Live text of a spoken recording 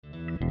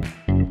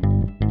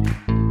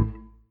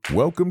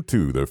Welcome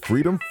to the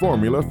Freedom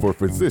Formula for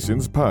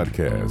Physicians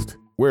podcast,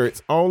 where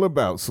it's all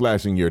about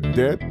slashing your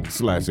debt,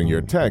 slashing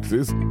your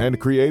taxes, and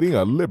creating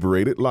a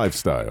liberated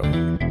lifestyle.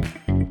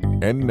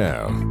 And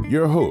now,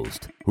 your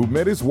host, who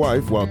met his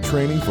wife while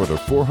training for the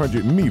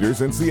 400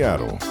 meters in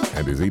Seattle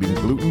and is eating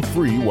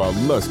gluten-free while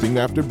lusting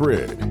after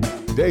bread,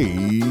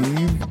 Dave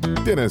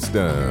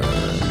Denniston.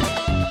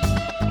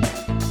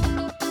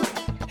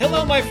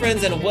 Hello, my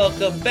friends, and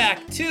welcome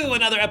back to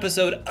another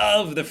episode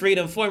of the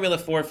Freedom Formula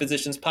for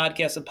Physicians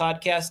podcast, a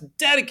podcast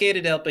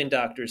dedicated to helping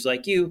doctors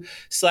like you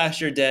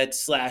slash your debt,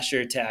 slash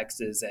your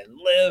taxes, and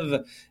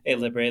live a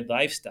liberated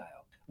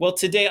lifestyle. Well,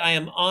 today I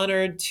am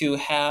honored to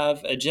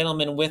have a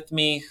gentleman with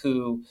me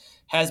who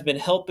has been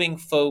helping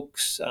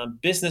folks,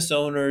 business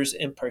owners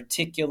in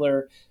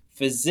particular,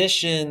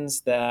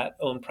 physicians that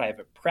own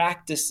private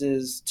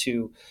practices,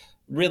 to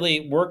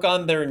really work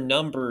on their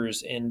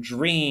numbers and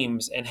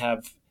dreams and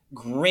have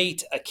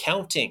great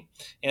accounting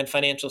and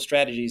financial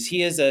strategies.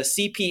 He is a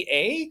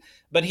CPA,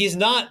 but he's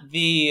not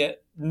the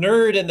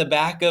nerd in the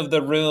back of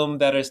the room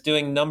that is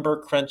doing number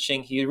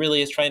crunching. He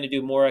really is trying to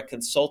do more a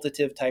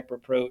consultative type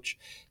approach,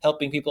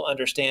 helping people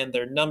understand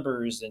their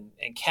numbers and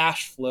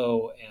cash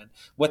flow and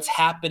what's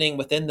happening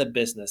within the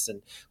business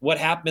and what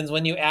happens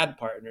when you add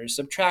partners,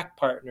 subtract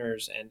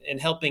partners, and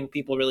helping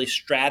people really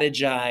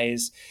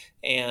strategize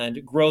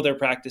and grow their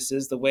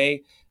practices the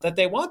way that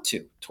they want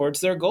to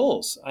towards their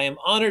goals. I am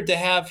honored to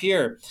have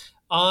here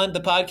on the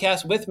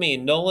podcast with me,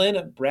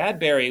 Nolan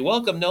Bradbury.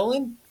 Welcome,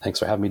 Nolan. Thanks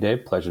for having me,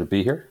 Dave. Pleasure to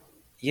be here.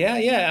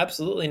 Yeah,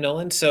 absolutely,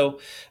 Nolan. So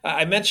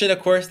I mentioned, of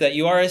course, that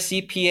you are a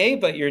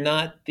CPA, but you're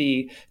not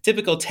the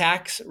typical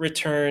tax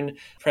return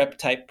prep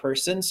type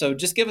person. So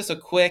just give us a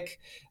quick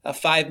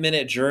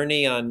 5-minute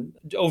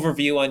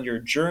overview on your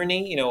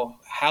journey. You know,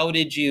 how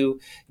did you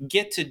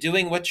get to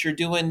doing what you're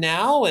doing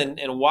now, and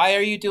why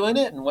are you doing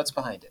it, and what's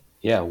behind it?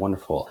 Yeah,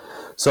 wonderful.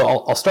 So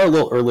I'll start a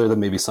little earlier than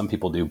maybe some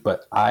people do,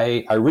 but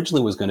I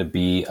originally was going to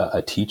be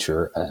a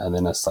teacher and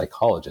then a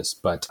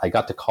psychologist, but I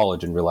got to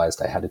college and realized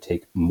I had to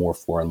take more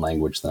foreign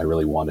language than I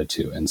really wanted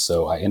to. And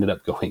so I ended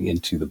up going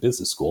into the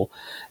business school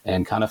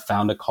and kind of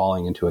found a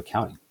calling into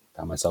accounting.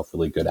 Found myself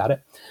really good at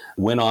it.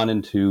 Went on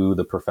into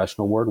the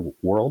professional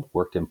world,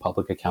 worked in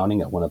public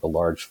accounting at one of the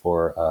large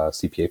four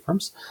CPA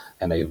firms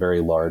and a very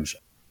large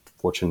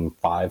Fortune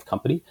 5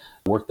 company.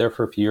 Worked there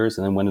for a few years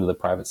and then went into the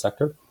private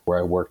sector where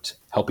I worked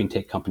helping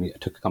took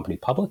a company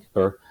public,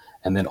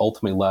 and then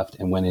ultimately left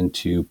and went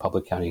into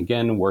public accounting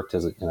again, worked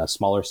in a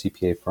smaller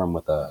CPA firm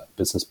with a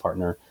business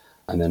partner,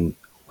 and then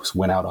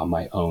went out on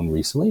my own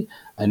recently.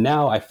 And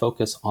now I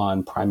focus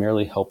on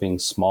primarily helping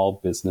small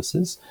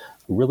businesses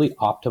really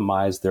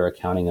optimize their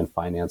accounting and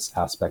finance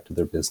aspect of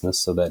their business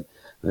so that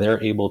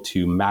they're able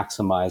to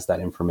maximize that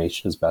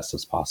information as best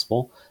as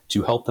possible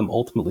to help them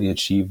ultimately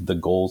achieve the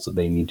goals that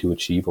they need to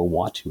achieve or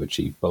want to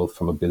achieve, both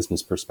from a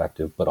business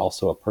perspective, but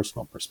also a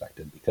personal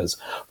perspective. Because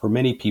for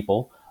many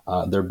people,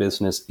 their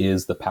business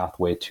is the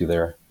pathway to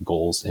their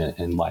goals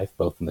in life,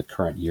 both in the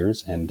current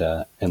years and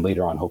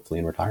later on, hopefully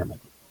in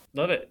retirement.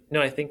 Love it. No,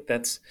 I think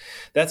that's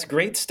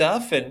great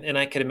stuff. And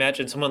I could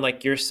imagine someone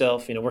like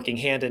yourself, working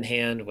hand in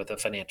hand with a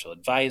financial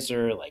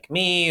advisor like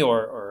me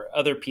or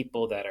other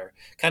people that are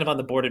kind of on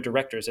the board of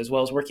directors, as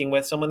well as working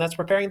with someone that's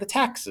preparing the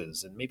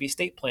taxes and maybe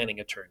estate planning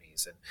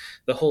attorneys and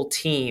the whole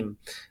team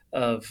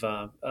of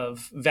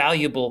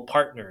valuable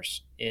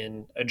partners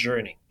in a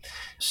journey.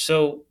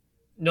 So,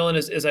 Nolan,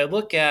 as I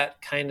look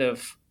at kind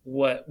of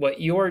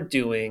what you're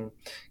doing,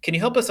 can you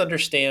help us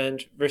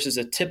understand versus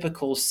a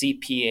typical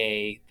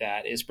CPA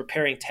that is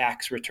preparing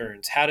tax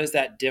returns? How does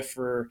that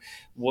differ?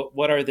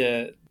 What are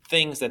the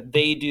things that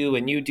they do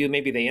and you do?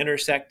 Maybe they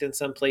intersect in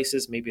some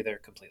places, maybe they're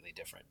completely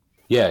different.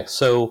 Yeah,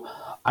 so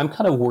I'm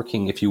kind of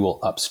working, if you will,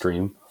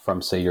 upstream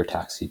from, say, your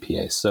tax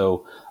CPA.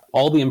 So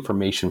all the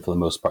information, for the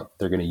most part,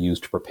 they're going to use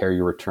to prepare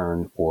your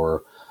return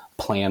or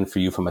plan for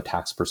you from a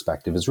tax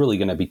perspective is really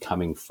going to be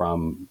coming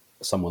from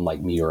someone like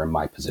me or in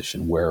my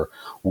position, where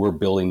we're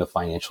building the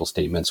financial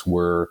statements,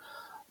 we're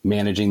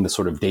managing the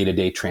sort of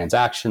day-to-day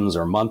transactions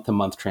or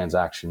month-to-month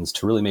transactions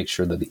to really make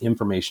sure that the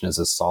information is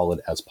as solid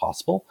as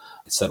possible.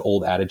 It's that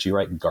old adage,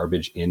 right?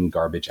 Garbage in,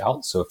 garbage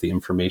out. So if the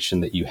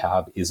information that you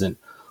have isn't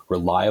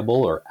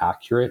reliable or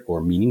accurate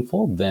or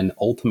meaningful, then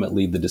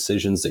ultimately the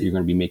decisions that you're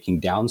going to be making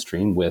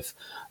downstream with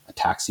a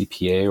tax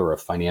CPA or a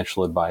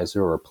financial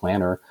advisor or a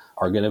planner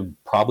are going to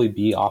probably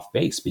be off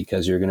base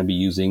because you're going to be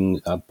using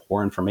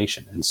poor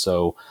information. And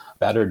so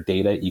better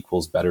data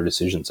equals better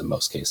decisions in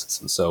most cases.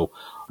 And so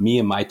me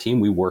and my team,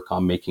 we work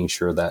on making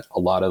sure that a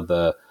lot of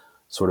the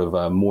sort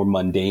of more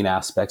mundane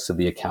aspects of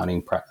the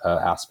accounting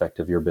aspect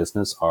of your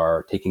business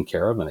are taken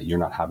care of and that you're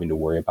not having to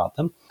worry about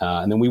them.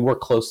 And then we work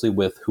closely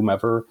with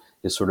whomever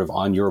is sort of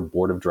on your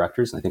board of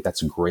directors. And I think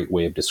that's a great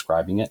way of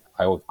describing it.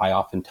 I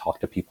often talk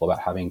to people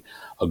about having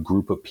a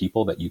group of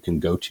people that you can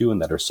go to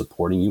and that are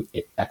supporting you,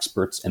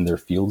 experts in their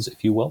fields,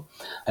 if you will,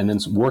 and then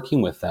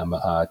working with them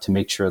to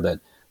make sure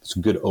that there's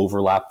good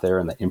overlap there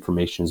and that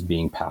information is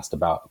being passed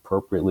about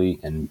appropriately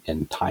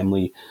and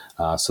timely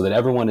so that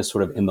everyone is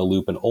sort of in the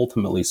loop and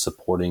ultimately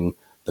supporting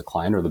the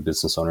client or the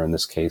business owner in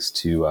this case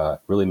to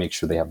really make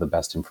sure they have the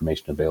best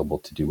information available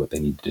to do what they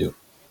need to do.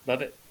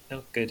 Love it.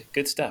 No,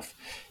 good stuff.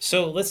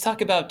 So let's talk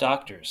about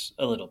doctors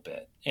a little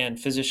bit and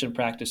physician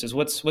practices.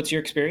 What's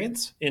your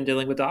experience in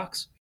dealing with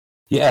docs?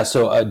 Yeah,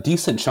 so a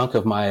decent chunk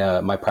of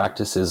my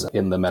practice is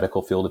in the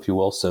medical field, if you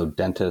will. So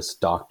dentists,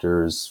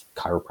 doctors,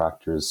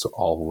 chiropractors,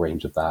 all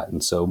range of that.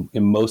 And so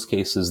in most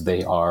cases,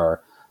 they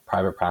are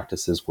private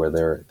practices where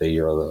they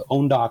are the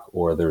own doc,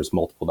 or there's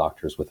multiple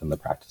doctors within the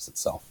practice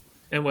itself.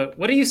 And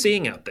what are you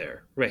seeing out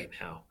there right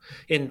now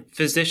in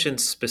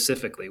physicians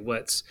specifically?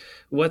 What's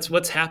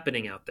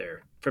happening out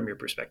there from your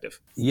perspective?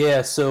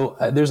 Yeah, so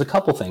there's a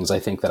couple things I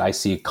think that I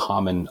see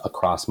common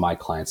across my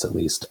clients, at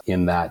least,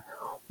 in that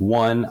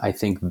one, I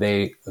think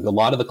a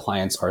lot of the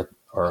clients or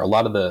a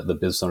lot of the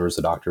business owners,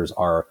 the doctors,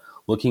 are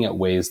looking at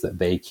ways that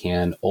they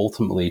can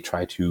ultimately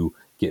try to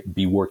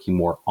be working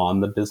more on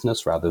the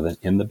business rather than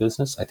in the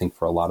business. I think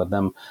for a lot of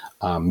them,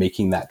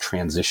 making that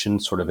transition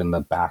sort of in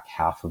the back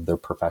half of their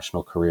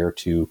professional career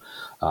to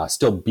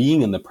still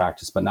being in the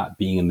practice, but not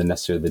being in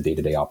necessarily the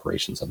day-to-day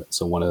operations of it.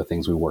 So one of the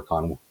things we work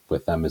on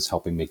with them is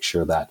helping make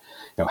sure that,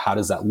 how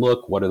does that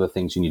look? What are the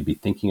things you need to be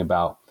thinking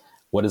about?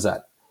 What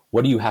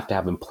do you have to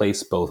have in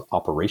place both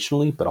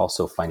operationally, but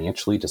also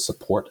financially to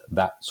support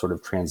that sort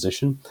of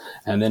transition?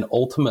 And then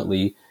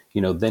ultimately,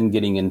 then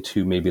getting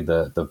into maybe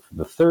the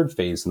third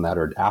phase in that,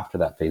 or after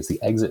that phase,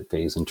 the exit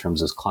phase, in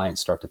terms of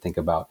clients start to think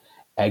about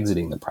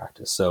exiting the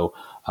practice. So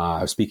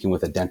I was speaking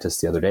with a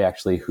dentist the other day,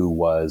 actually,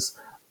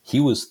 he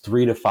was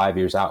 3 to 5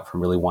 years out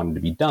from really wanting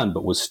to be done,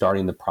 but was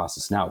starting the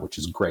process now, which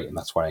is great. And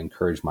that's what I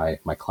encourage my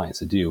clients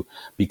to do,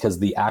 because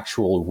the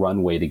actual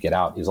runway to get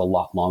out is a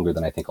lot longer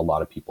than I think a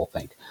lot of people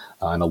think.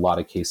 In a lot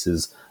of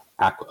cases,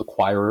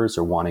 acquirers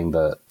are wanting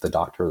the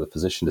doctor or the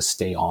physician to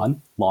stay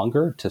on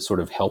longer to sort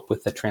of help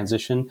with the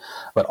transition,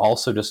 but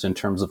also just in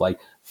terms of like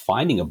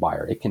finding a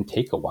buyer, it can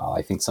take a while.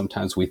 I think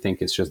sometimes we think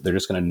they're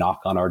just going to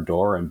knock on our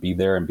door and be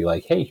there and be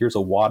like, hey, here's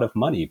a wad of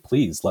money,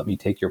 please let me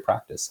take your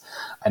practice.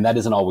 And that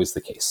isn't always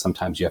the case.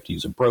 Sometimes you have to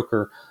use a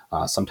broker.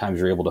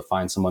 Sometimes you're able to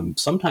find someone.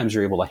 Sometimes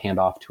you're able to hand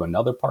off to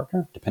another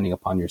partner, depending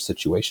upon your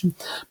situation.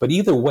 But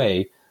either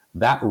way,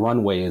 that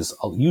runway is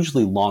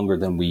usually longer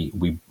than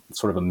we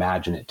sort of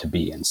imagine it to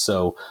be. And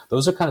so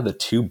those are kind of the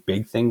two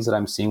big things that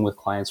I'm seeing with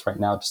clients right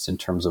now, just in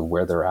terms of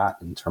where they're at,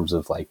 in terms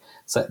of like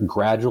it's that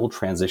gradual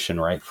transition,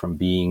 right, from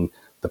being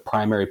the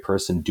primary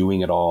person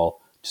doing it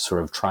all to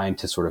sort of trying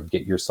to sort of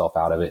get yourself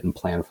out of it and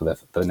plan for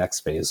the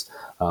next phase.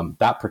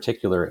 That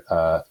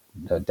particular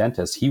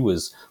dentist, he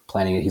was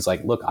planning it. He's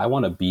like, look, I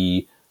want to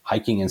be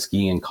hiking and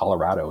skiing in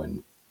Colorado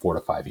in 4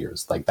 to 5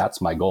 years. Like, that's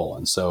my goal.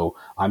 And so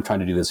I'm trying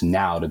to do this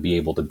now to be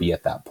able to be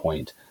at that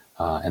point.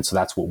 And so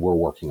that's what we're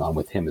working on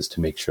with him, is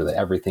to make sure that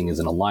everything is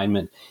in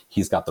alignment.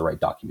 He's got the right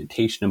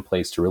documentation in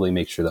place to really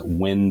make sure that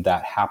when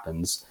that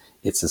happens,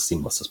 it's as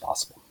seamless as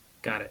possible.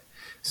 Got it.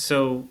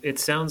 So it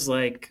sounds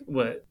like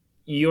what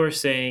you're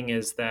saying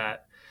is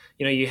that,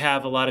 you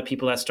have a lot of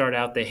people that start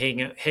out, they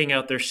hang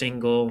out their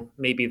shingle.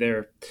 Maybe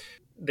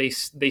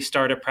they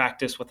start a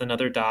practice with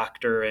another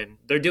doctor and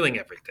they're doing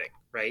everything,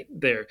 right?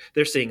 They're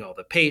seeing all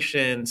the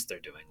patients, they're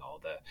doing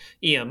all the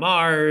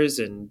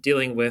EMRs and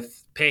dealing with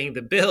paying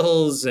the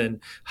bills and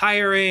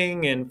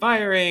hiring and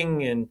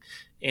firing.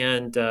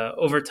 And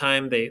over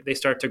time, they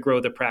start to grow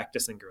the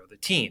practice and grow the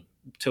team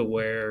to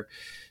where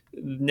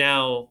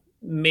now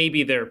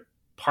maybe they're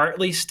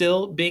partly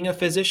still being a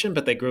physician,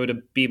 but they grow to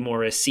be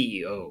more a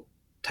CEO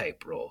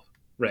type role,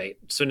 right?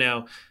 So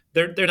now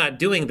they're not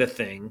doing the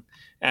thing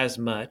as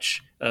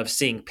much of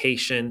seeing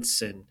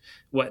patients and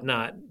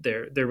whatnot.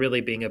 They're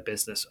really being a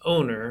business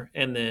owner.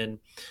 And then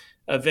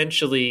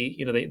eventually,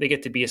 they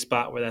get to be a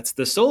spot where that's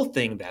the sole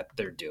thing that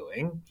they're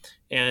doing.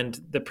 And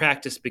the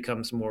practice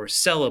becomes more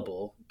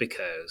sellable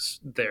because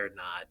they're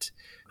not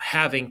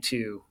having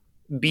to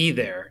be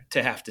there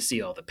to have to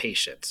see all the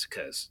patients.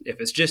 Because if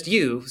it's just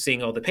you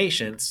seeing all the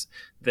patients,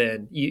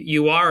 then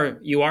you are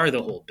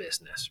the whole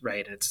business,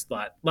 right? It's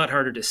a lot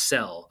harder to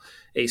sell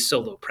a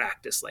solo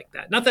practice like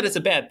that. Not that it's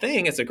a bad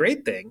thing; it's a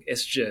great thing.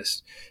 It's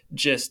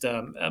just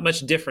a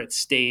much different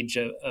stage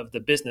of the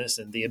business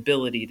and the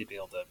ability to be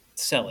able to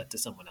sell it to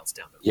someone else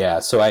down the road. Yeah.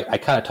 So I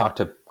kind of talk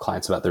to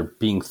clients about there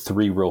being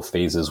 3 real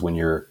phases when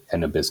you're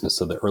in a business.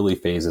 So the early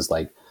phase is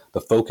like,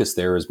 the focus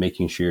there is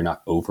making sure you're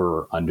not over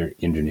or under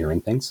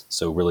engineering things.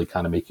 So really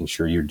kind of making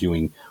sure you're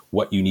doing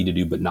what you need to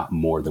do, but not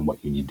more than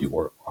what you need to do,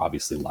 or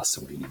obviously less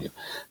than what you need to do.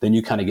 Then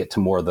you kind of get to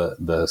more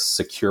the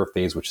secure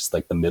phase, which is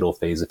like the middle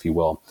phase, if you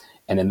will.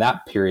 And in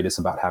that period, it's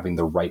about having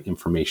the right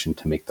information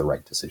to make the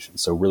right decision.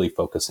 So really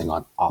focusing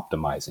on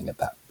optimizing at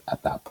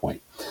that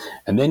point.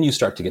 And then you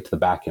start to get to the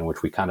back end,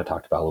 which we kind of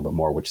talked about a little bit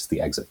more, which is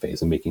the exit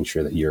phase, and making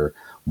sure that you're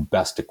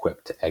best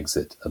equipped to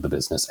exit the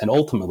business. And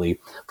ultimately,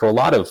 for a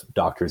lot of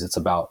doctors, it's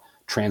about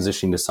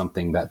transitioning to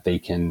something that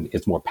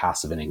is more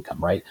passive in income,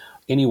 right?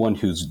 Anyone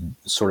who's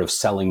sort of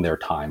selling their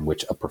time,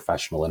 which a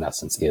professional in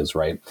essence is,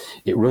 right?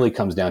 It really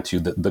comes down to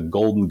the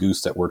golden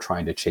goose that we're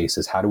trying to chase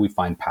is how do we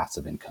find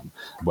passive income,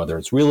 whether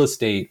it's real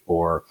estate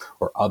or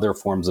other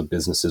forms of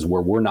businesses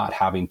where we're not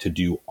having to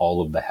do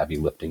all of the heavy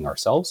lifting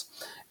ourselves.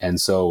 And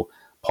so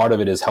part of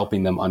it is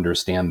helping them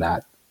understand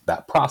that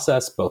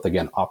process, both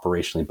again,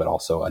 operationally, but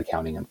also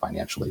accounting and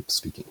financially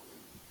speaking.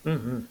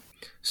 Mm-hmm.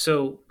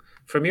 So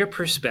from your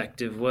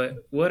perspective,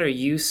 what are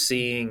you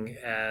seeing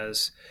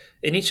as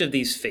in each of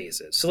these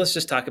phases? So let's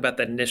just talk about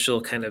that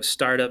initial kind of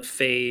startup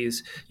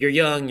phase. You're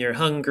young, you're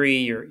hungry,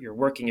 you're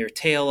working your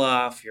tail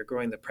off, you're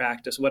growing the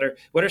practice. What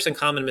are some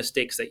common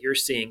mistakes that you're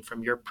seeing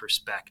from your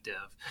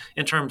perspective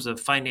in terms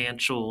of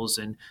financials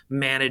and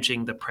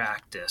managing the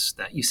practice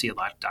that you see a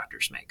lot of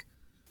doctors make?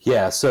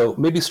 Yeah, so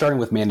maybe starting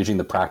with managing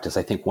the practice,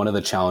 I think one of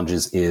the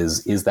challenges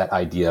is that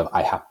idea of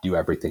I have to do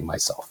everything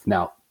myself.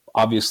 Now,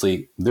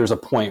 obviously, there's a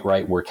point,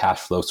 right, where cash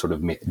flow sort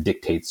of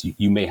dictates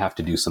you may have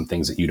to do some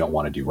things that you don't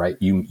want to do, right?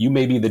 You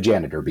may be the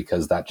janitor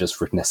because that just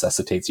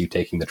necessitates you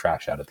taking the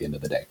trash out at the end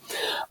of the day.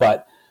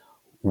 But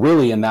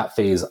really in that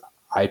phase,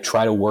 I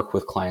try to work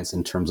with clients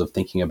in terms of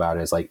thinking about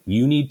it as like,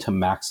 you need to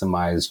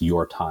maximize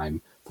your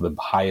time for the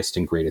highest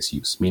and greatest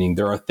use, meaning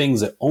there are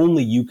things that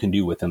only you can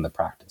do within the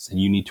practice, and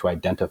you need to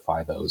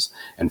identify those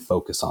and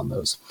focus on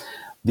those.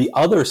 The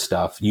other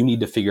stuff, you need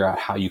to figure out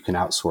how you can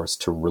outsource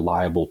to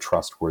reliable,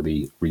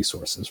 trustworthy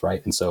resources,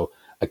 right? And so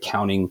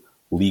accounting,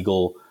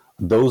 legal,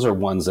 those are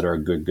ones that are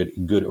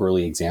good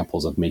early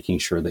examples of making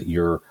sure that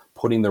you're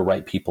putting the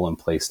right people in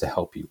place to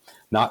help you.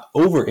 Not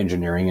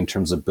over-engineering in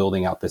terms of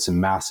building out this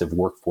massive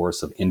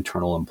workforce of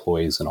internal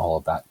employees and all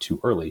of that too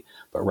early,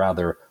 but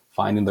rather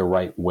finding the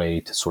right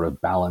way to sort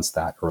of balance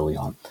that early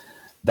on.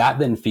 That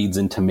then feeds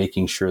into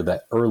making sure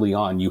that early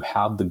on you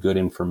have the good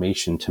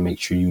information to make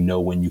sure you know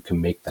when you can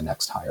make the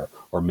next hire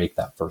or make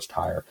that first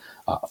hire.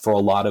 For a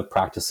lot of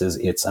practices,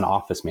 it's an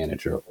office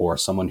manager or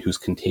someone who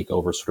can take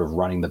over sort of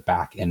running the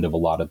back end of a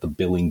lot of the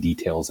billing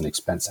details and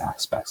expense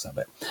aspects of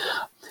it.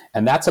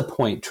 And that's a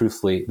point,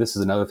 truthfully, this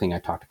is another thing I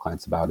talk to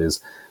clients about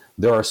is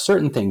there are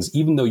certain things,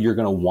 even though you're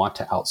going to want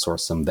to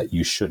outsource them, that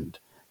you shouldn't.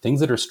 Things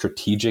that are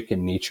strategic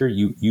in nature,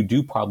 you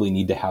do probably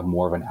need to have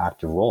more of an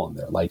active role in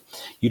there. Like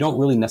you don't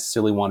really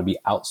necessarily want to be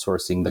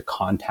outsourcing the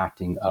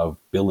contacting of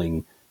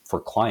billing for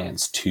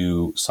clients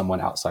to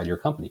someone outside your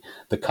company.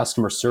 The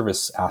customer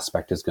service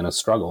aspect is going to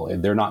struggle.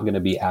 They're not going to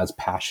be as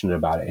passionate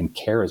about it and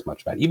care as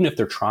much about it. Even if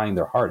they're trying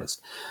their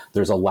hardest,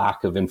 there's a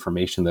lack of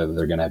information that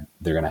they're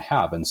going to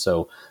have. And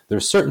so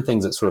there's certain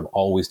things that sort of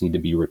always need to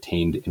be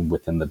retained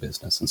within the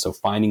business. And so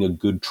finding a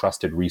good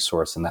trusted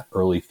resource in that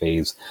early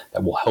phase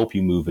that will help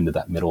you move into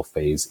that middle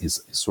phase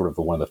is sort of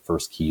one of the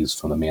first keys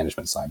from the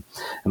management side.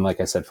 And like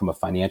I said, from a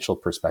financial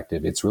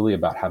perspective, it's really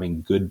about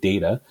having good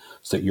data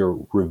so that you're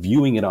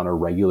reviewing it on a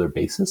regular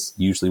basis,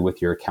 usually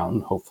with your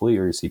accountant, hopefully,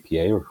 or your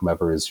CPA, or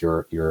whomever is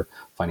your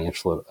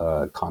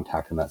financial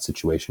contact in that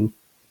situation,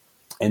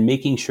 and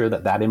making sure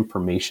that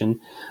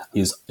information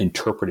is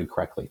interpreted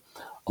correctly.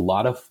 A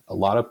lot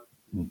of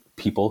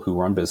people who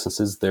run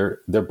businesses,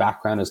 their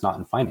background is not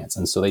in finance,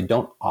 and so they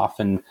don't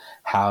often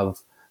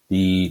have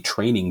the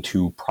training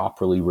to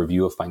properly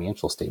review a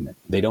financial statement.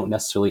 They don't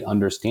necessarily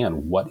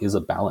understand what is a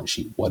balance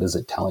sheet, what is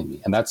it telling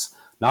me, and that's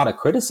not a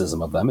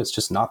criticism of them. It's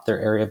just not their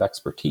area of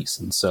expertise.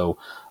 And so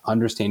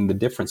understanding the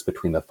difference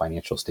between the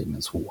financial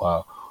statements,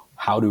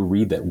 how to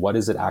read that, what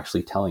is it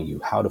actually telling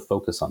you, how to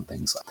focus on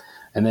things.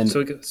 And then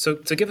so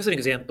give us an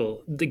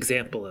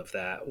example of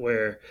that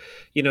where,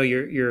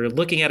 you're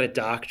looking at a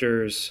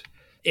doctor's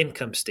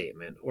income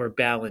statement or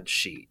balance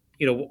sheet.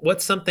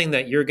 What's something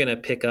that you're going to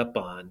pick up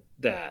on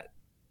that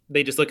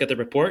they just look at the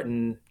report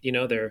and,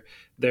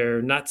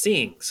 they're not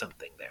seeing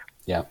something there.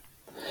 Yeah.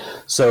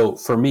 So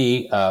for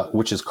me,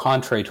 which is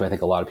contrary to, I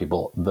think, a lot of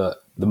people,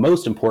 the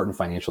most important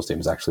financial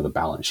statement is actually the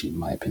balance sheet, in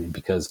my opinion,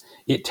 because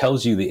it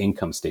tells you the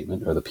income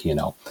statement or the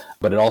P&L,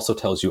 but it also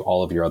tells you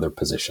all of your other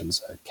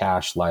positions,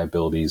 cash,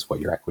 liabilities, what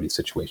your equity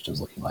situation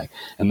is looking like.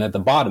 And at the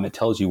bottom, it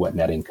tells you what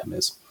net income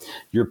is.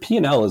 Your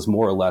P&L is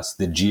more or less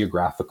the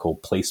geographical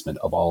placement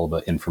of all of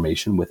the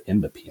information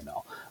within the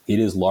P&L. It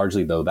is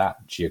largely, though,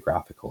 that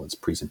geographical. It's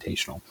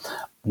presentational.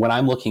 When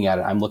I'm looking at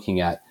it, I'm looking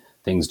at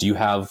things. Do you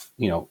have,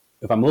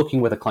 if I'm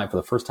looking with a client for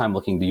the first time,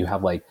 do you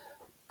have like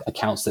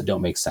accounts that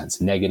don't make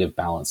sense, negative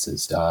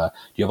balances? Do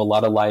you have a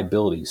lot of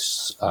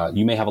liabilities?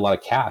 You may have a lot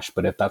of cash,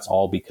 but if that's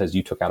all because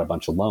you took out a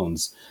bunch of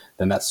loans,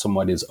 then that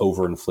somewhat is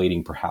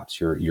overinflating perhaps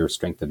your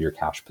strength of your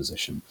cash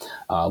position.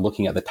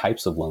 Looking at the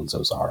types of loans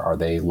those are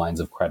they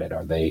lines of credit?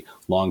 Are they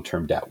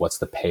long-term debt? What's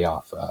the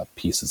payoff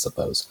pieces of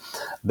those?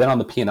 Then on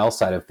the P&L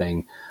side of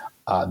thing,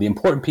 the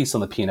important piece on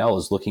the P&L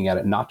is looking at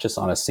it not just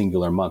on a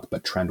singular month,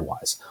 but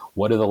trend-wise.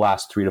 What do the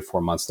last 3 to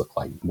 4 months look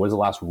like? What does the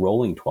last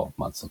rolling 12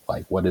 months look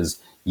like? What does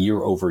year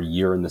over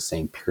year in the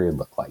same period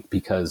look like?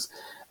 Because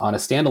on a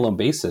standalone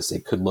basis,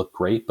 it could look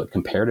great, but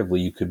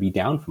comparatively, you could be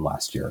down from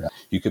last year.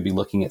 You could be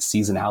looking at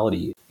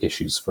seasonality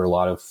issues for a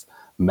lot of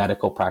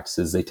medical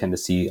practices, they tend to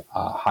see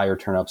higher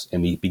turnups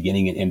in the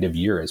beginning and end of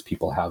year as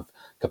people have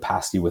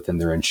capacity within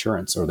their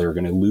insurance, or they're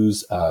going to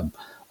lose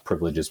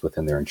privileges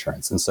within their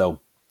insurance. And so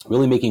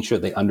really making sure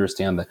they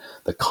understand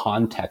the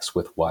context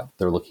with what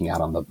they're looking at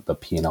on the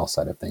P&L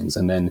side of things.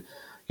 And then,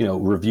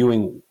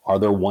 reviewing, are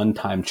there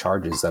one-time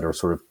charges that are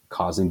sort of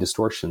causing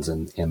distortions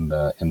in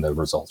the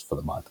results for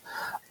the month?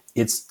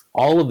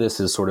 All of this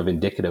is sort of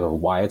indicative of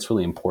why it's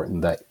really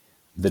important that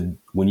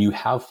when you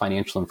have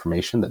financial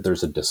information, that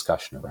there's a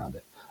discussion around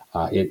it.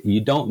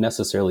 You don't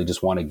necessarily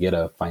just want to get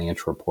a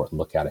financial report and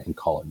look at it and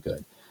call it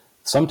good.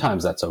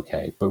 Sometimes that's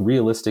okay, but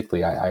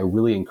realistically, I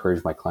really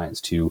encourage my clients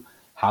to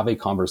have a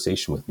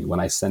conversation with me. When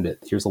I send it,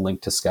 here's a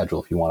link to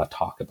schedule if you want to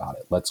talk about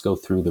it. Let's go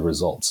through the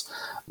results.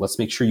 Let's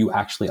make sure you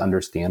actually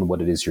understand what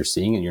it is you're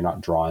seeing and you're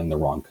not drawing the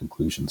wrong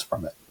conclusions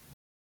from it.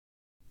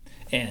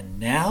 And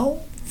now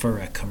for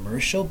a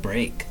commercial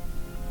break.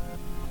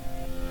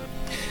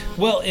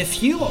 Well,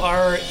 if you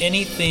are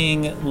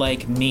anything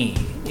like me,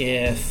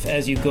 if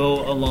as you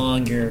go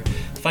along your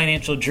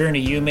financial journey,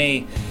 you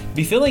may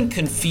be feeling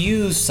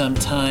confused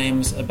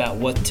sometimes about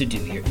what to do.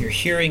 You're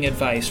hearing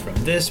advice from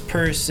this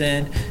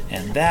person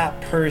and that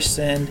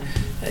person.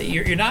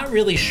 You're not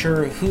really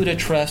sure who to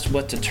trust,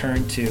 what to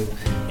turn to,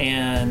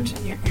 and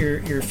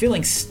you're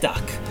feeling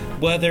stuck,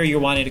 whether you're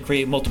wanting to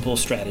create multiple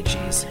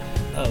strategies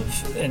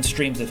and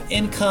streams of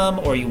income,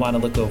 or you want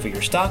to look over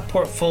your stock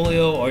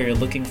portfolio, or you're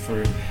looking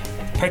for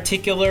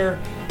particular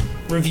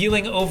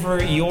reviewing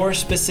over your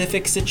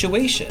specific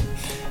situation.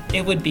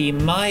 It would be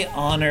my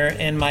honor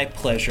and my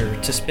pleasure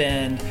to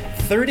spend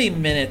 30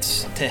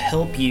 minutes to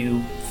help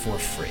you for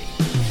free.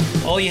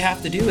 All you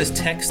have to do is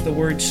text the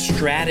word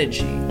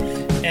strategy,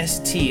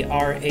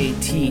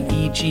 STRATEGY,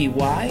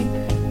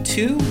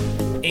 to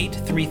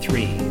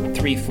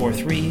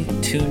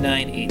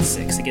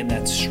 833-343-2986. Again,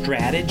 that's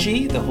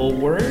strategy, the whole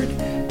word,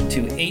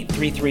 to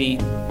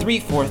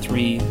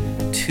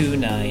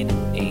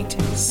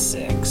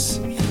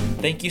 833-343-2986.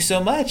 Thank you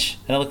so much,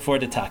 and I look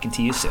forward to talking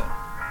to you soon.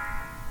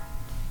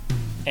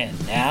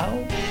 And now,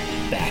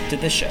 back to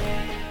the show.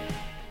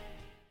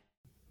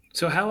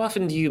 So how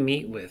often do you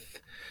meet with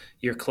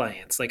your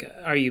clients? Like,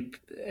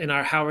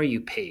 how are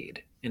you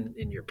paid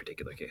in your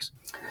particular case?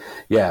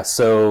 Yeah,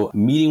 so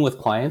meeting with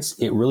clients,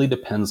 it really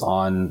depends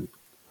on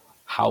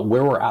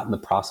where we're at in the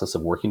process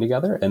of working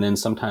together. And then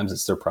sometimes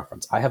it's their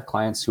preference. I have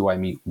clients who I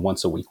meet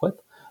once a week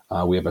with.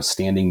 We have a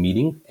standing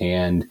meeting,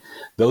 and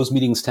those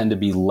meetings tend to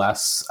be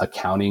less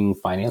accounting,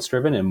 finance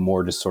driven, and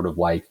more just sort of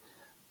like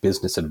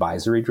business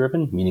advisory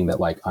driven, meaning that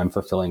like I'm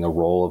fulfilling a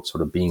role of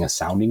sort of being a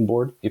sounding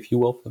board, if you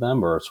will, for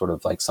them, or sort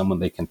of like someone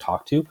they can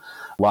talk to.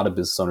 A lot of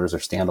business owners are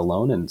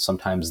standalone, and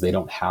sometimes they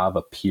don't have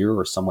a peer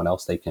or someone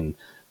else they can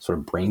sort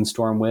of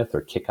brainstorm with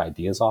or kick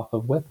ideas off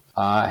of with.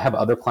 I have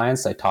other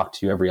clients I talk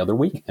to every other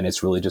week, and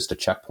it's really just a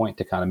checkpoint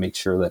to kind of make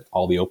sure that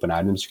all the open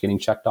items are getting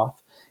checked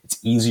off.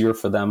 It's easier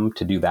for them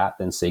to do that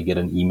than, say, get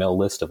an email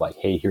list of like,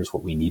 hey, here's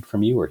what we need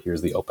from you, or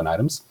here's the open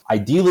items.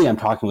 Ideally, I'm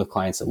talking with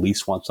clients at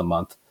least once a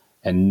month,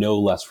 and no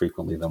less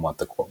frequently than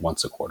once a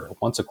quarter.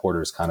 Once a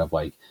quarter is kind of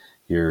like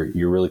you're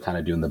really kind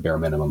of doing the bare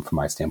minimum from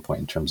my standpoint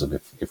in terms of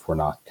if we're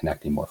not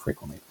connecting more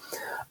frequently.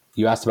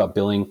 You asked about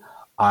billing.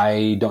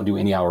 I don't do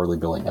any hourly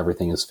billing.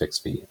 Everything is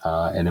fixed fee.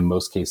 And in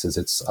most cases,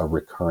 it's a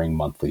recurring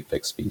monthly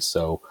fixed fee.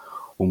 So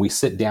when we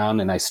sit down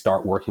and I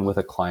start working with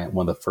a client,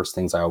 one of the first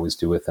things I always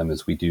do with them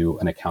is we do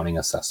an accounting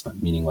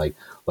assessment, meaning like,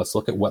 let's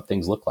look at what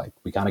things look like.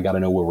 We kind of got to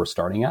know where we're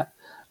starting at.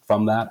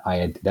 From that,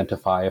 I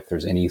identify if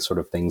there's any sort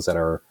of things that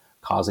are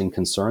causing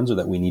concerns or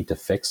that we need to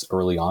fix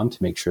early on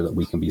to make sure that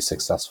we can be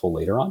successful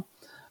later on.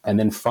 And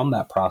then from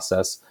that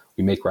process,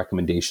 we make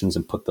recommendations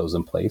and put those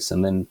in place.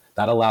 And then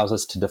that allows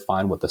us to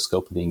define what the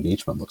scope of the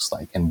engagement looks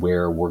like and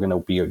where we're going to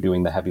be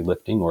doing the heavy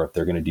lifting, or if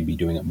they're going to be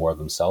doing it more of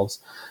themselves.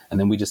 And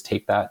then we just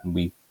take that and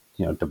we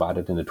divide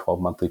it into 12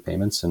 monthly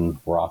payments, and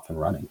we're off and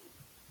running.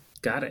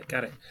 Got it.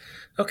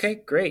 Okay,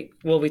 great.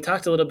 Well, we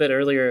talked a little bit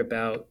earlier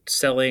about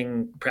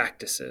selling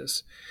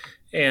practices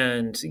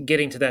and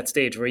getting to that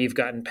stage where you've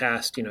gotten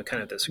past,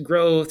 kind of this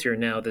growth. You're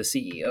now the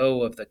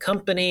CEO of the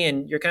company,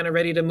 and you're kind of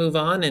ready to move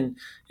on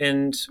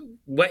and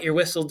wet your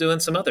whistle doing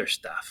some other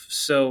stuff.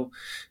 So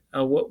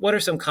what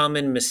are some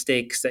common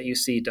mistakes that you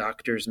see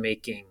doctors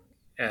making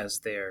as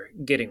they're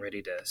getting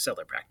ready to sell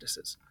their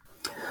practices?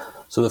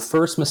 So the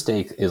first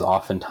mistake is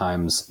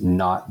oftentimes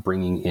not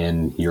bringing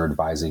in your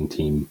advising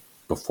team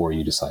before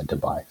you decide to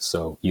buy.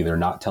 So either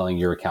not telling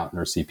your accountant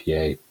or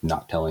CPA,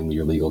 not telling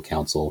your legal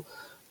counsel,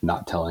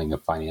 not telling a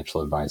financial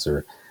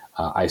advisor.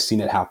 I've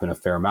seen it happen a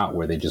fair amount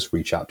where they just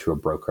reach out to a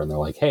broker and they're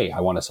like, hey,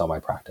 I want to sell my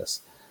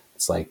practice.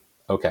 It's like,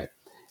 okay,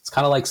 it's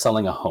kind of like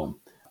selling a home.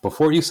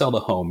 Before you sell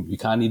the home, you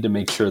kind of need to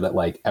make sure that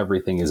like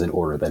everything is in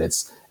order, that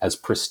it's as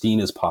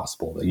pristine as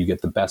possible, that you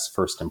get the best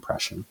first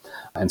impression.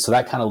 And so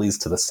that kind of leads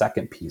to the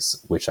second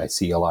piece, which I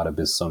see a lot of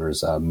business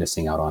owners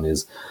missing out on,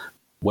 is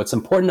what's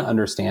important to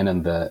understand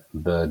in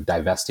the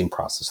divesting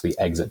process, the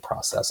exit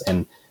process.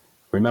 And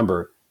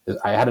remember,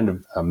 I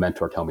had a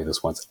mentor tell me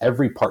this once: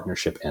 every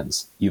partnership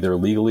ends, either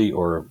legally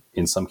or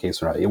in some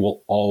case or not. It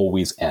will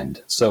always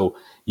end. So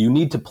you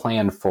need to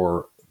plan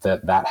for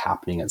that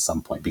happening at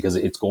some point, because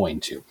it's going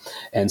to.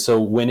 And so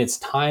when it's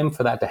time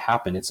for that to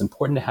happen, it's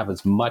important to have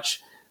as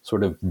much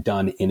sort of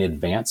done in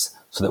advance,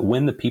 so that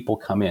when the people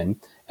come in,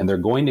 and they're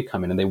going to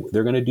come in and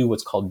they're going to do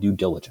what's called due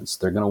diligence.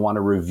 They're going to want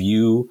to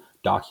review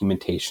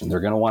documentation. They're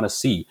going to want to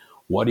see,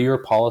 what are your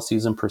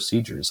policies and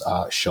procedures?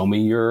 Show me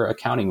your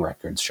accounting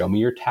records. Show me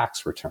your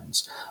tax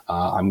returns.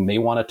 I may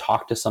want to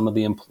talk to some of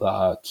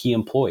the key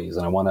employees,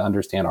 and I want to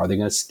understand, are they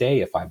going to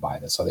stay if I buy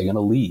this? Are they going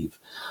to leave?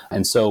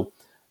 And so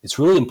it's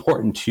really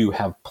important to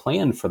have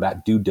planned for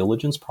that due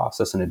diligence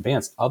process in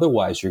advance.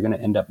 Otherwise, you're going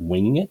to end up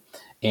winging it.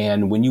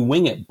 And when you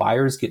wing it,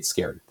 buyers get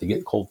scared. They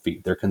get cold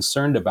feet. They're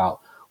concerned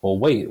about, well,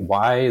 wait,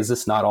 why is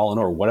this not all in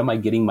order? What am I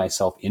getting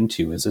myself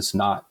into? Is this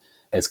not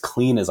as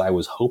clean as I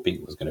was hoping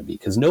it was going to be?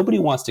 Because nobody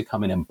wants to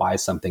come in and buy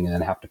something and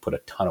then have to put a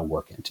ton of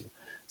work into.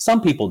 Some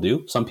people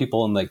do. Some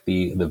people in like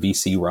the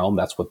VC realm,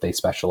 that's what they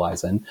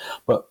specialize in.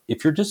 But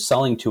if you're just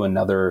selling to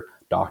another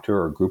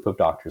doctor or group of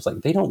doctors,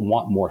 like, they don't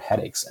want more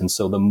headaches. And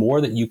so the more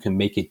that you can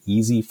make it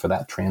easy for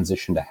that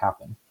transition to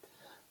happen,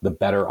 the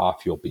better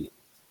off you'll be.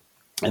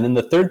 And then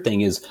the third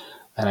thing is,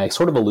 and I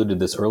sort of alluded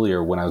to this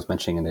earlier when I was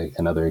mentioning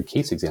another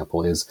case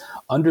example, is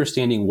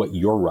understanding what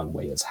your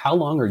runway is. How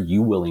long are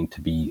you willing to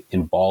be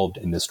involved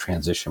in this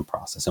transition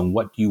process? And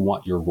what do you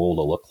want your role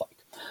to look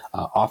like?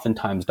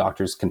 Oftentimes,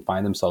 doctors can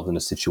find themselves in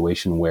a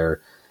situation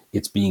where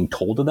it's being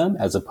told to them,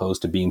 as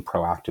opposed to being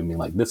proactive and being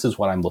like, this is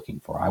what I'm looking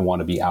for. I want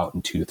to be out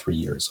in 2 to 3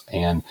 years,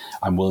 and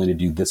I'm willing to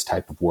do this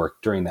type of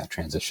work during that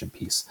transition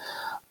piece.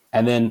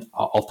 And then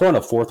I'll throw in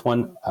a fourth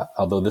one,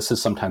 although this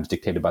is sometimes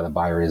dictated by the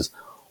buyer, is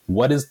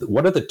what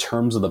are the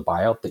terms of the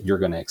buyout that you're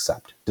going to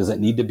accept? Does it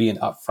need to be an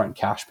upfront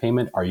cash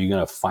payment? Are you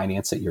going to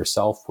finance it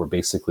yourself, where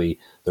basically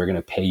they're going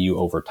to pay you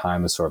over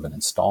time as sort of an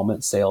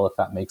installment sale, if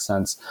that makes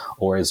sense?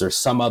 Or is there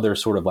some other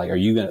sort of like, are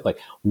you going to, like,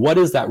 what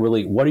is that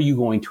really, what are you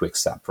going to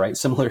accept, right?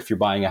 Similar if you're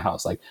buying a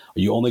house, like,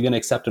 are you only going to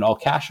accept an all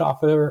cash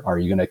offer? Are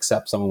you going to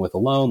accept someone with a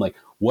loan? Like,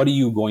 what are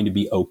you going to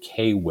be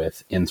okay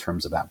with in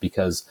terms of that?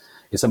 Because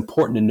it's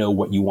important to know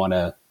what you want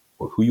to,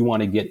 or who you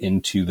want to get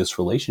into this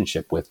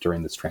relationship with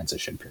during this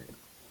transition period.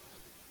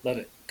 Love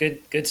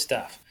it. Good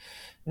stuff.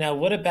 Now,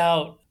 what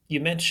about, you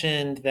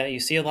mentioned that you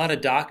see a lot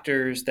of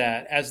doctors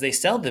that as they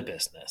sell the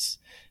business,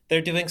 they're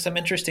doing some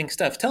interesting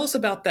stuff. Tell us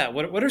about that.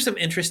 What are some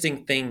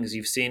interesting things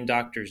you've seen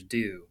doctors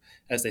do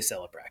as they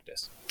sell a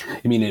practice?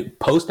 You mean it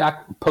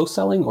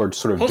post-selling or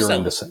sort of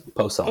during the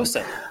post-selling?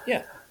 Post-selling,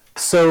 yeah.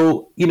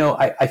 So,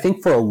 I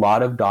think for a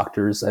lot of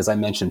doctors, as I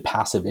mentioned,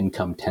 passive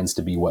income tends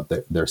to be what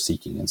they're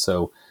seeking. And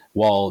so,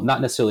 while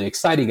not necessarily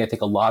exciting, I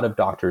think a lot of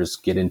doctors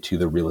get into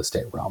the real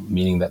estate realm,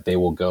 meaning that they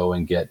will go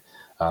and get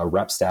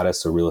rep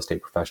status or real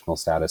estate professional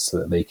status, so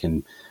that they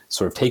can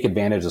sort of take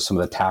advantage of some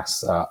of the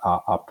tax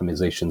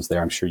optimizations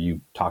there. I'm sure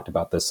you talked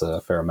about this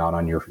a fair amount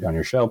on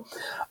your show,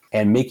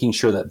 and making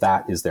sure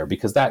that is there,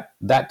 because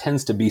that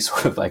tends to be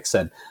sort of, like I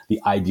said,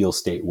 the ideal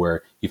state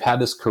where you've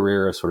had this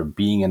career of sort of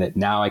being in it.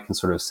 Now I can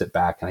sort of sit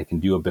back and I can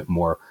do a bit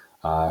more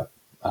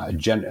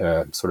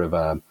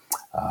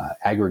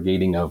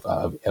aggregating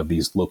of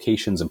these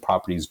locations and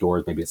properties,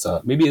 doors. Maybe it's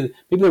maybe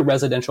they're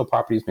residential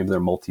properties, maybe they're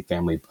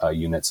multifamily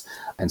units,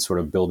 and sort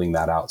of building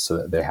that out so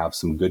that they have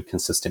some good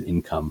consistent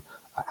income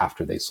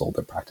after they sold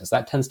their practice.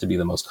 That tends to be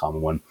the most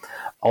common one.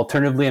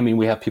 Alternatively, I mean,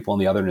 we have people on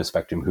the other end of the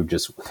spectrum who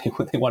just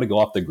they want to go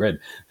off the grid.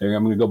 I'm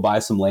going to go buy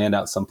some land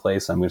out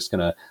someplace. I'm going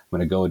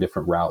to go a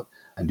different route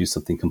and do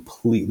something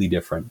completely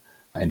different,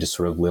 and just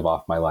sort of live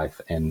off my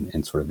life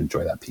and sort of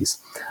enjoy that piece.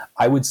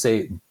 I would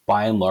say,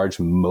 by and large,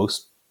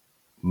 most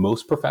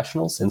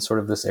professionals in sort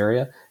of this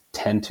area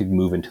tend to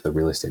move into the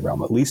real estate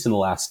realm, at least in the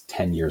last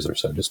 10 years or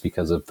so, just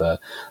because of the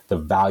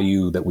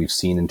value that we've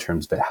seen in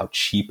terms of how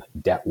cheap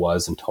debt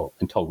was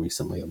until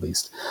recently, at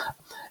least.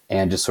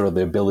 And just sort of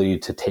the ability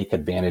to take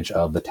advantage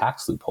of the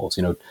tax loopholes.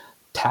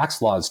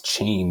 Tax laws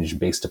change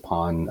based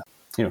upon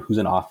who's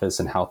in office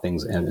and how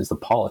things, and is the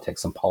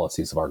politics and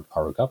policies of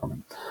our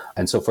government.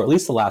 And so for at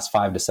least the last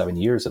 5 to 7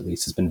 years, at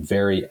least, it's been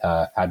very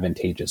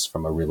advantageous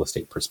from a real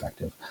estate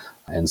perspective.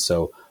 And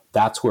so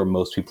that's where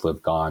most people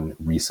have gone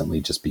recently,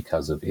 just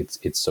because of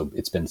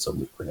it's been so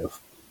lucrative.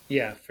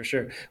 Yeah, for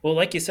sure. Well,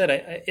 like you said,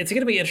 it's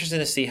going to be interesting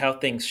to see how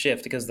things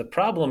shift, because the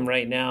problem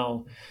right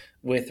now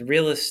with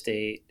real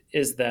estate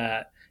is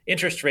that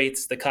interest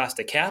rates, the cost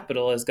of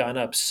capital has gone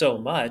up so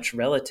much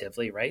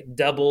relatively, right?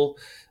 Double,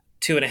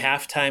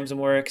 2.5 times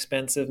more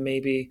expensive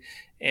maybe.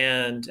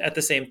 And at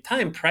the same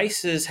time,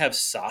 prices have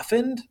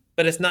softened,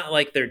 but it's not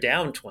like they're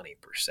down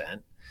 20%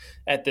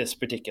 at this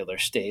particular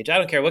stage. I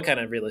don't care what kind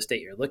of real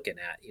estate you're looking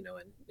at,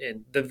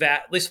 and the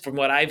at least from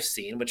what I've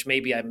seen, which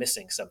maybe I'm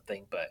missing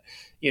something, but,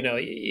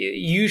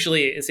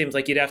 usually it seems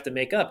like you'd have to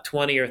make up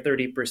 20 or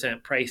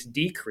 30% price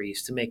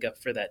decrease to make up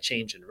for that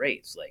change in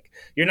rates. Like,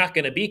 you're not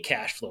going to be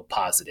cash flow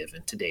positive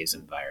in today's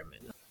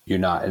environment. You're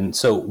not. And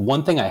so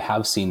one thing I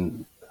have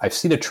seen I've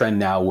seen a trend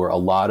now where a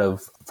lot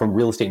of from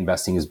real estate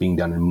investing is being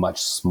done in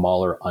much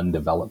smaller,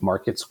 undeveloped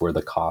markets where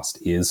the cost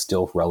is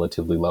still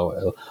relatively low.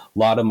 A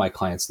lot of my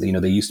clients, they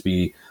used to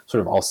be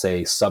sort of, I'll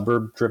say,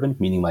 suburb driven,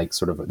 meaning like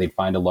sort of they'd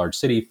find a large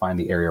city, find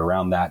the area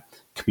around that,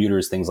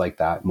 commuters, things like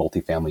that,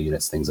 multifamily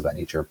units, things of that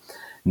nature.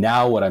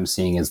 Now what I'm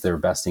seeing is they're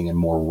investing in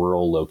more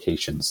rural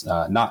locations,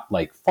 not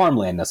like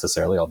farmland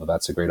necessarily, although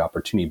that's a great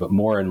opportunity, but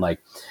more in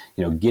like,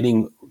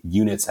 getting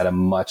units at a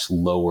much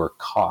lower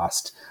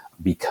cost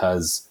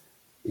because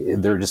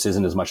there just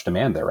isn't as much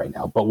demand there right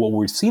now. But what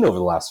we've seen over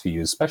the last few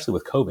years, especially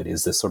with COVID,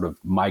 is this sort of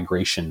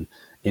migration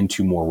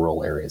into more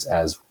rural areas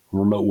as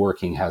remote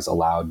working has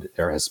allowed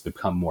or has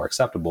become more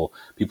acceptable.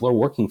 People are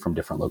working from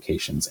different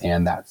locations,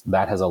 and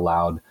that has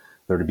allowed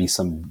there to be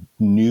some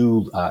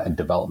new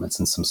developments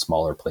in some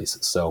smaller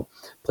places. So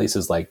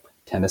places like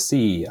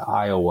Tennessee,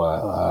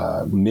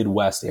 Iowa,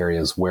 Midwest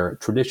areas where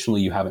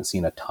traditionally you haven't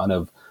seen a ton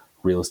of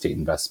real estate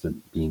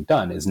investment being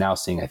done is now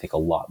seeing, I think, a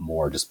lot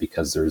more just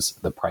because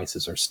the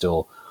prices are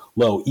still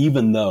low,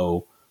 even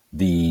though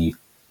the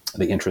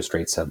interest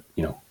rates have,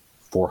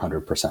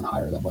 400%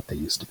 higher than what they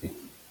used to be.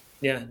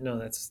 Yeah, no,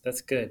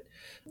 that's good.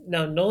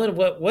 Now, Nolan,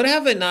 what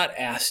have I not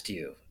asked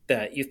you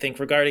that you think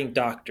regarding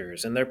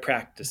doctors and their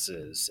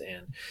practices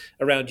and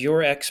around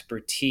your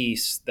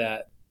expertise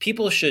that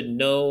people should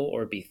know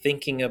or be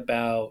thinking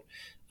about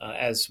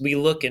as we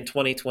look in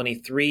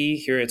 2023?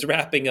 Here it's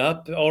wrapping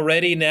up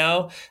already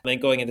now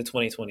and going into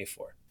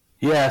 2024.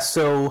 Yeah,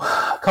 so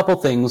a couple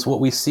things. What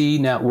we see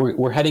now,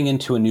 we're heading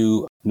into a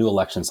new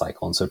election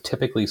cycle, and so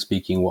typically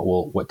speaking,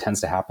 what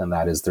tends to happen in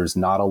that is there's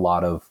not a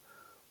lot of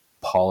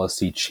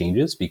policy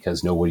changes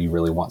because nobody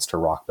really wants to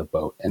rock the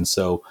boat. And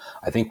so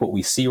I think what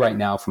we see right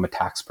now from a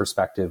tax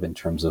perspective in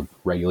terms of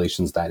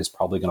regulations, that is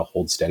probably going to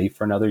hold steady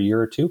for another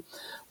year or two.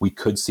 We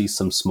could see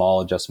some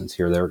small adjustments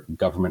here or there.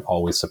 Government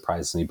always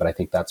surprises me, but I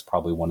think that's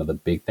probably one of the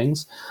big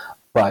things.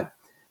 But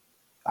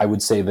I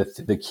would say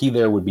that the key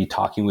there would be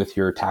talking with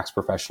your tax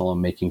professional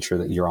and making sure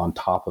that you're on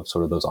top of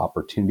sort of those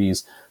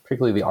opportunities,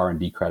 particularly the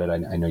R&D credit.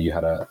 I know you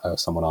had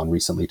someone on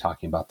recently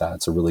talking about that.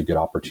 It's a really good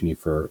opportunity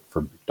for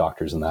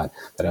doctors in that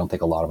I don't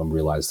think a lot of them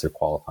realize they're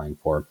qualifying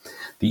for.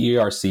 The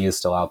ERC is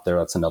still out there.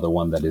 That's another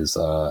one that is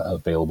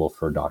available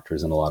for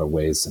doctors in a lot of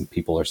ways, and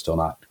people are still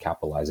not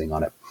capitalizing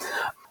on it.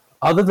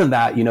 Other than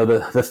that,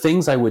 the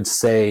things I would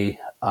say,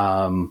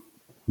 one,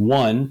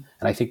 and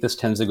I think this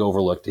tends to go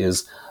overlooked,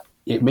 is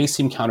it may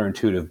seem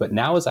counterintuitive, but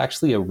now is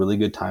actually a really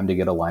good time to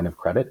get a line of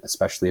credit,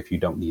 especially if you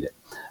don't need it.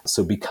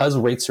 So because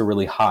rates are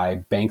really high,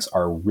 banks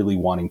are really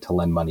wanting to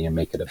lend money and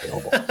make it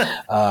available.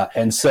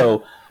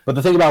 But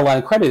the thing about a line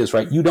of credit is,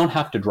 right, you don't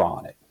have to draw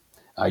on it.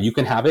 You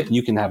can have it and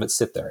you can have it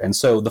sit there. And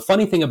so the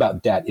funny thing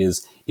about debt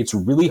is it's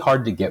really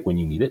hard to get when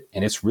you need it,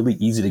 and it's really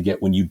easy to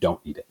get when you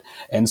don't need it.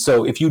 And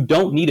so if you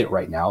don't need it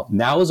right now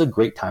is a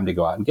great time to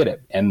go out and get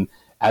it. And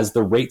as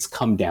the rates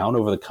come down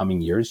over the coming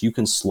years, you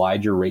can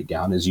slide your rate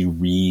down as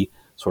you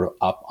sort of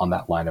up on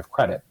that line of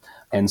credit.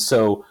 And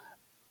so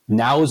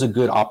now is a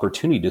good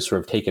opportunity to sort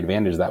of take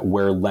advantage of that,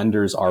 where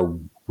lenders are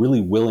really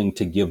willing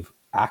to give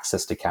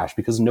access to cash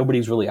because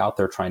nobody's really out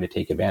there trying to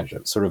take advantage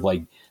of it. Sort of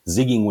like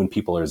zigging when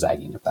people are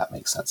zagging, if that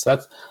makes sense.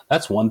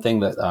 That's one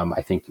thing that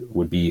I think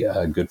would be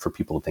good for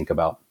people to think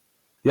about.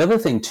 The other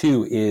thing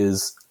too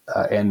is,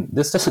 and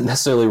this doesn't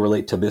necessarily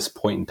relate to this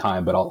point in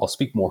time, but I'll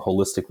speak more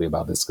holistically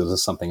about this because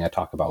it's something I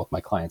talk about with my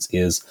clients,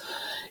 is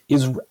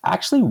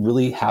actually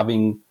really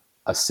having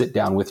a sit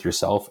down with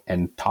yourself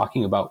and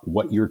talking about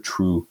what your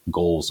true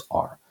goals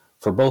are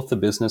for both the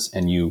business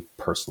and you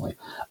personally.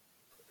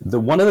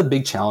 One of the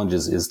big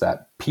challenges is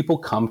that people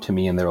come to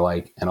me and they're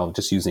like, and I'll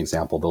just use an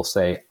example. They'll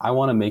say, I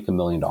want to make $1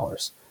 million.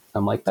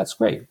 I'm like, that's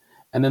great.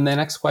 And then the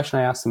next question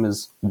I ask them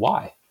is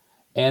why?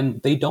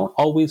 And they don't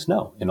always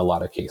know in a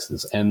lot of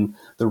cases. And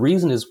the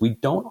reason is we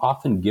don't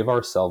often give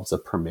ourselves a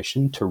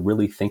permission to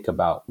really think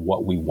about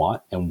what we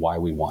want and why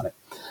we want it.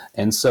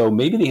 And so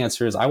maybe the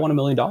answer is I want $1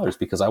 million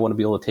because I want to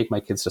be able to take my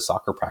kids to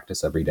soccer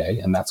practice every day.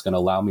 And that's going to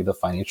allow me the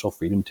financial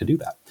freedom to do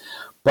that.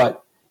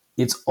 But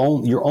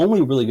you're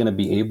only really going to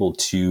be able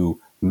to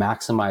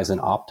maximize and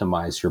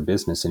optimize your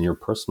business and your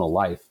personal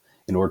life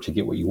in order to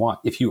get what you want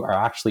if you are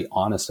actually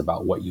honest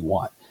about what you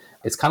want.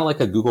 It's kind of like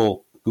a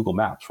Google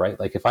Maps, right?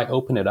 Like if I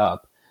open it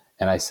up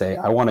and I say,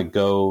 I want to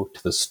go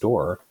to the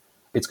store,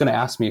 it's going to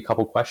ask me a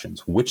couple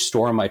questions. Which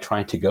store am I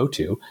trying to go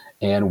to?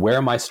 And where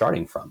am I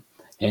starting from?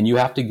 And you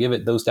have to give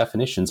it those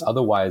definitions.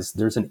 Otherwise,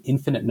 there's an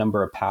infinite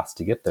number of paths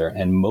to get there.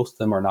 And most of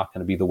them are not going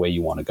to be the way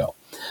you want to go.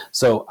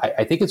 So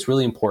I think it's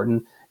really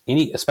important,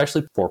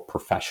 especially for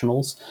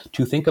professionals,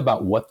 to think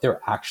about what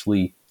they're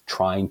actually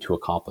trying to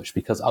accomplish,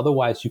 because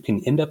otherwise you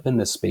can end up in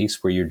this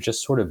space where you're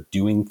just sort of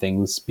doing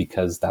things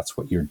because that's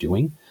what you're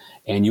doing,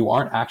 and you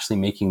aren't actually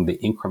making the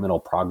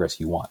incremental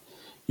progress you want.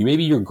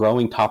 Maybe you're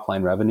growing top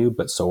line revenue,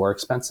 but so are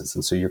expenses.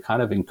 And so you're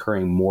kind of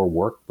incurring more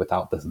work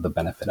without the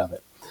benefit of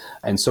it.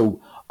 And so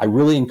I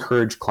really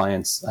encourage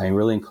clients, I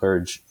really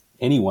encourage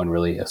anyone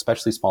really,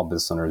 especially small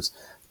business owners,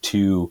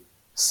 to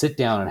sit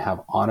down and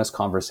have honest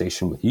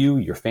conversation with you,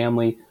 your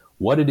family,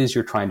 what it is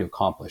you're trying to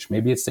accomplish.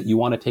 Maybe it's that you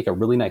want to take a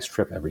really nice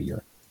trip every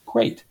year.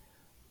 Great.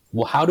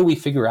 Well, how do we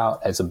figure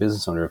out as a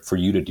business owner for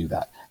you to do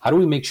that? How do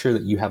we make sure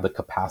that you have the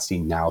capacity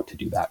now to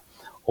do that?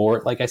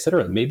 Or like I said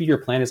earlier, maybe your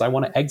plan is I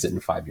want to exit in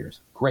 5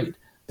 years. Great.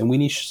 Then we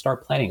need to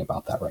start planning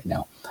about that right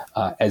now.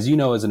 As you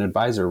know, as an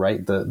advisor,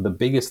 right, the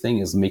biggest thing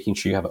is making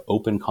sure you have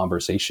open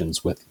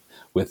conversations with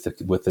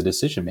the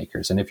decision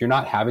makers. And if you're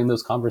not having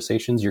those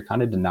conversations, you're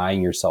kind of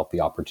denying yourself the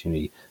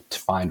opportunity to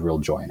find real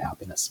joy and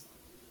happiness.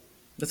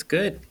 That's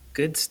good.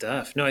 Good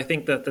stuff. No, I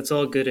think that's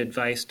all good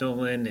advice,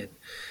 Nolan,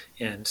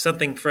 and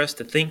something for us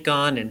to think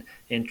on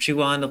and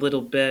chew on a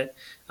little bit.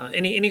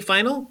 Any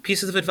final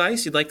pieces of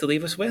advice you'd like to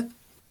leave us with?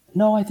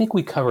 No, I think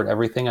we covered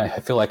everything. I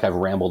feel like I've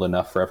rambled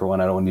enough for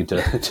everyone. I don't need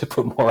to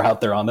put more out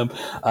there on them.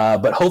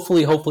 But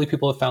hopefully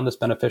people have found this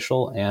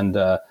beneficial. And,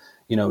 I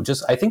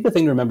think the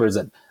thing to remember is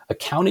that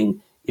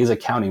accounting is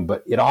accounting,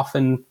 but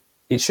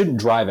it shouldn't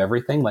drive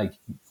everything. Like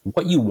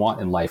what you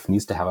want in life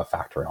needs to have a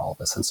factor in all of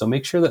this. And so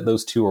make sure that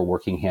those two are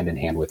working hand in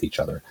hand with each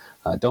other.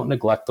 Don't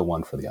neglect the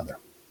one for the other.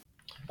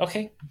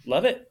 Okay.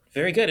 Love it.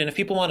 Very good. And if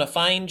people want to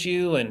find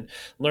you and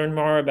learn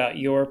more about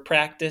your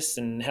practice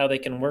and how they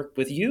can work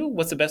with you,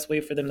 what's the best way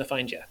for them to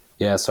find you?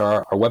 Yeah, so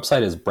our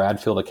website is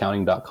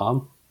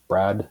bradfieldaccounting.com,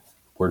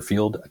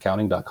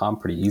 bradfieldaccounting.com,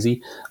 pretty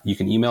easy. You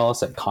can email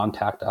us at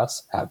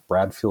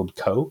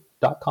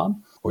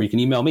contactus@bradfieldco.com, or you can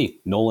email me,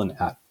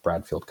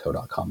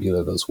 nolan@bradfieldco.com. Either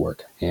of those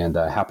work. And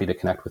happy to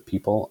connect with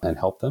people and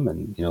help them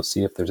and,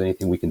 see if there's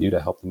anything we can do to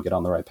help them get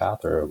on the right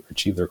path or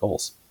achieve their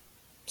goals.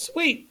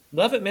 Sweet.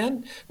 Love it,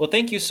 man. Well,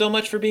 thank you so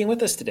much for being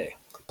with us today.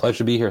 Pleasure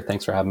to be here.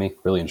 Thanks for having me.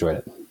 Really enjoyed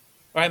it.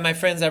 All right, my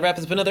friends, that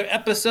wraps up another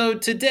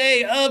episode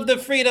today of the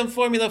Freedom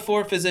Formula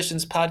for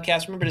Physicians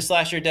podcast. Remember to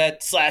slash your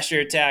debt, slash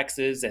your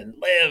taxes, and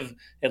live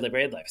a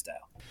liberated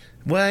lifestyle.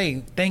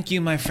 Well, thank you,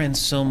 my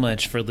friends, so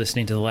much for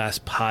listening to the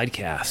last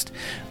podcast.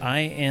 I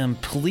am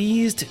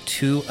pleased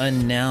to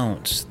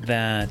announce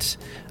that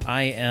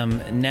I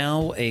am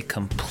now a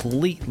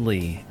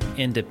completely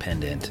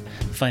independent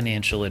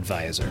financial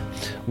advisor,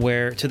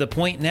 where to the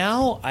point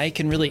now I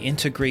can really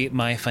integrate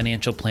my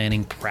financial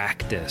planning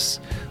practice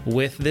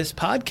with this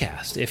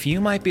podcast. If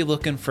you might be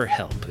looking for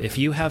help, if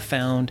you have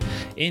found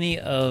any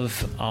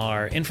of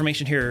our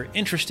information here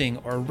interesting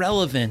or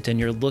relevant and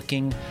you're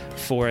looking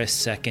for a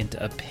second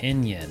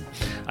opinion,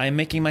 I'm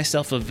making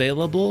myself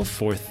available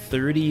for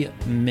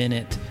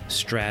 30-minute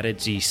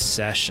strategy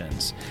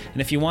sessions.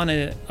 And if you want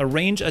to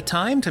arrange a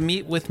time to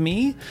meet with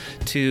me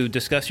to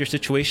discuss your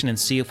situation and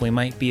see if we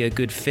might be a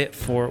good fit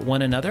for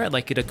one another, I'd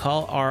like you to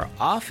call our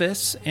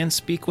office and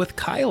speak with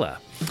Kyla.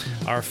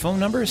 Our phone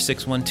number is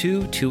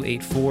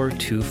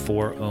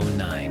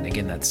 612-284-2409.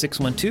 Again, that's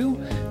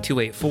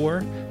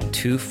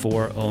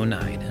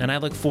 612-284-2409. And I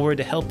look forward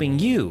to helping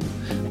you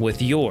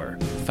with your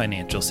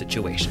financial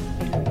situation.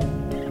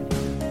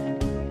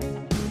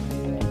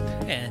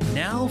 And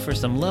now for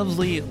some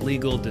lovely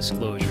legal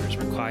disclosures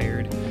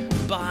required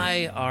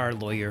by our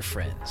lawyer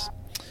friends.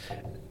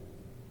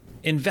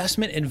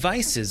 Investment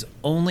advice is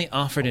only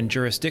offered in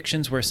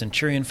jurisdictions where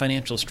Centurion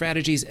Financial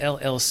Strategies,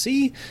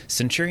 LLC,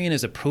 Centurion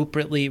is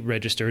appropriately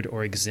registered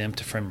or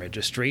exempt from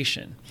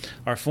registration.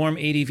 Our Form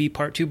ADV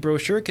Part 2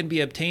 brochure can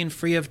be obtained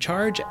free of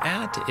charge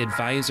at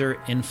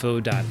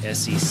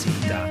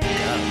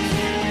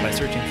advisorinfo.sec.gov by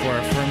searching for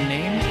our firm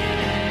name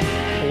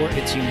or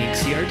its unique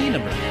CRD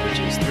number, which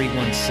is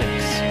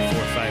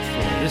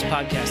 316454. This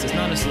podcast is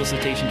not a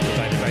solicitation to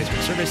provide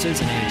advisory services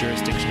in any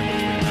jurisdiction in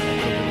which we are not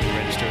appropriately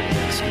registered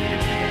or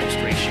excluded from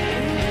registration.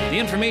 The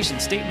information,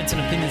 statements,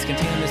 and opinions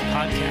contained in this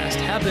podcast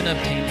have been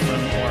obtained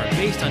from or are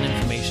based on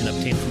information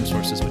obtained from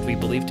sources which we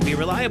believe to be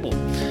reliable,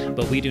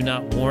 but we do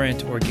not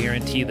warrant or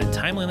guarantee the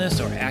timeliness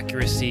or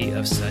accuracy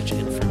of such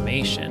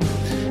information.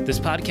 This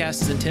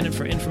podcast is intended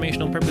for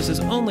informational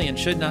purposes only and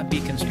should not be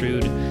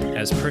construed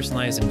as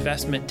personalized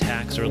investment,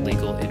 tax, or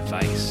legal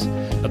advice.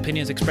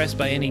 Opinions expressed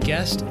by any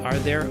guest are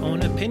their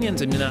own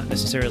opinions and do not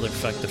necessarily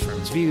reflect the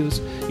firm's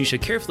views. You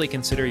should carefully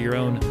consider your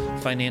own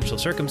financial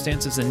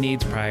circumstances and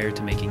needs prior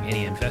to making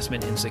any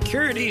investment in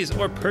securities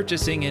or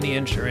purchasing any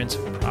insurance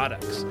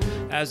products.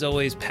 As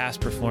always,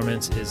 past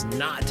performance is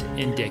not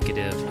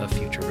indicative of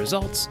future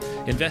results.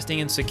 Investing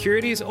in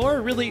securities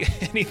or really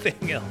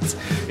anything else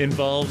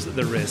involves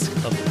the risk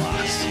of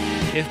loss.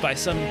 If by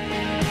some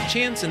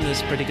chance in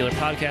this particular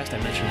podcast I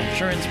mentioned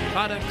insurance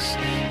products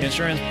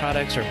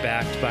are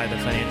backed by the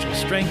financial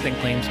strength and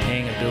claims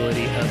paying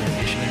ability of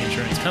an issuing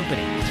insurance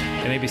company.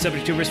 They may be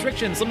subject to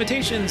restrictions,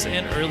 limitations,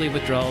 and early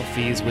withdrawal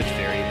fees which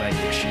vary by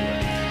issuer.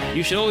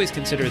 You should always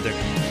consider the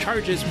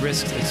charges,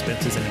 risks,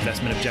 expenses, and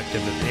investment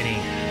objective of any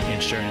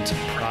insurance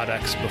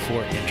products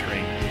before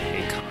entering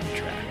a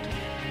contract.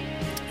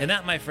 And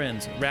that, my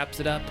friends, wraps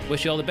it up.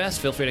 Wish you all the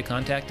best. Feel free to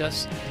contact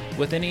us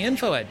with any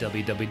info at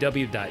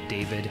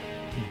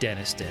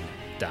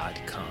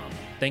www.daviddenniston.com.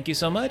 Thank you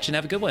so much and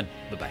have a good one.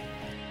 Bye-bye.